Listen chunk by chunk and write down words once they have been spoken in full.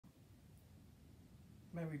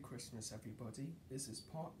Merry Christmas, everybody. This is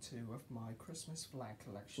part 2 of my Christmas flag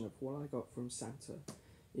collection of what I got from Santa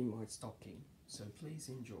in my stocking, so please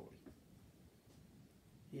enjoy.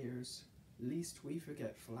 Here's Least We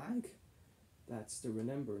Forget flag, that's the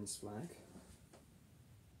remembrance flag,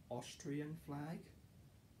 Austrian flag,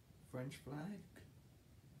 French flag,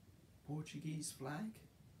 Portuguese flag,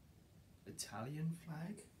 Italian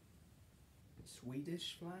flag,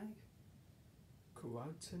 Swedish flag,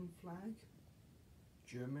 Croatian flag,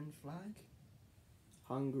 German flag,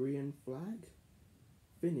 Hungarian flag,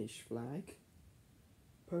 Finnish flag,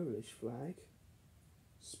 Polish flag,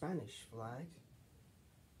 Spanish flag,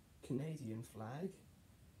 Canadian flag,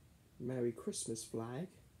 Merry Christmas flag,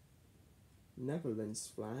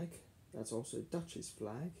 Netherlands flag, that's also Dutch's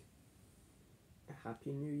flag, a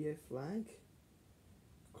Happy New Year flag,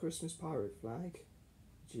 Christmas pirate flag,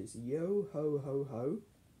 which is Yo Ho Ho Ho,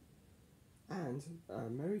 and a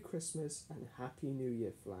Merry Christmas and Happy New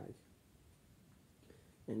Year flag.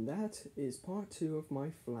 And that is part 2 of my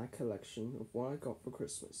flag collection of what I got for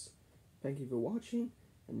Christmas. Thank you for watching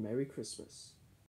and Merry Christmas.